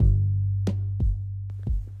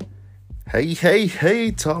Hey,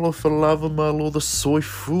 talo falava malo the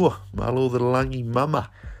soifua, malo the langi mama.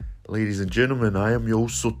 Ladies and gentlemen, I am your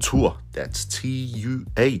Sotua, that's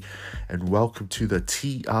T-U-A, and welcome to the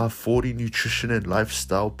TR40 Nutrition and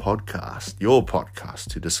Lifestyle Podcast, your podcast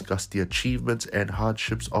to discuss the achievements and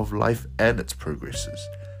hardships of life and its progresses.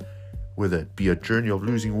 Whether it be a journey of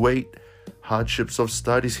losing weight, hardships of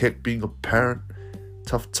studies, heck, being a parent,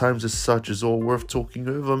 tough times as such is all worth talking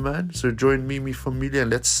over, man. So join me, mi familia, and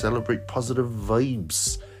let's celebrate positive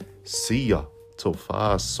vibes. See ya.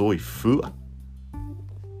 Tofa soy fua.